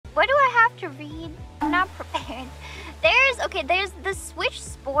to read. I'm not prepared. There's the Switch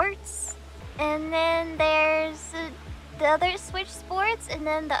Sports, and then there's the other Switch Sports, and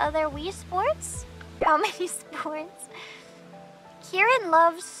then the other Wii Sports. How many sports? Kieran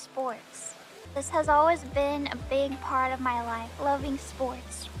loves sports. This has always been a big part of my life, loving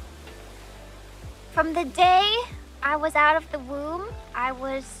sports. From the day I was out of the womb, I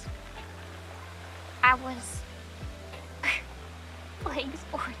was playing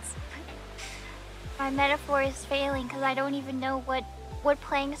sports. My metaphor is failing because I don't even know what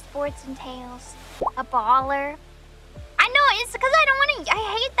playing sports entails. A baller. I know, it's because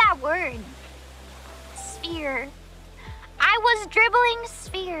I hate that word. Sphere. I was dribbling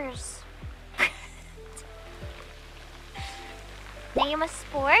spheres. Name a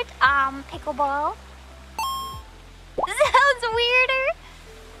sport? Pickleball. This sounds weirder.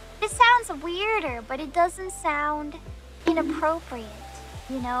 It sounds weirder, but it doesn't sound inappropriate,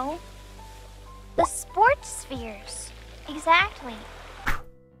 you know? The sports spheres. Exactly.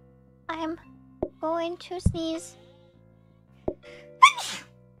 I'm going to sneeze.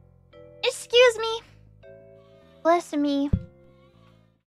 Excuse me. Bless me.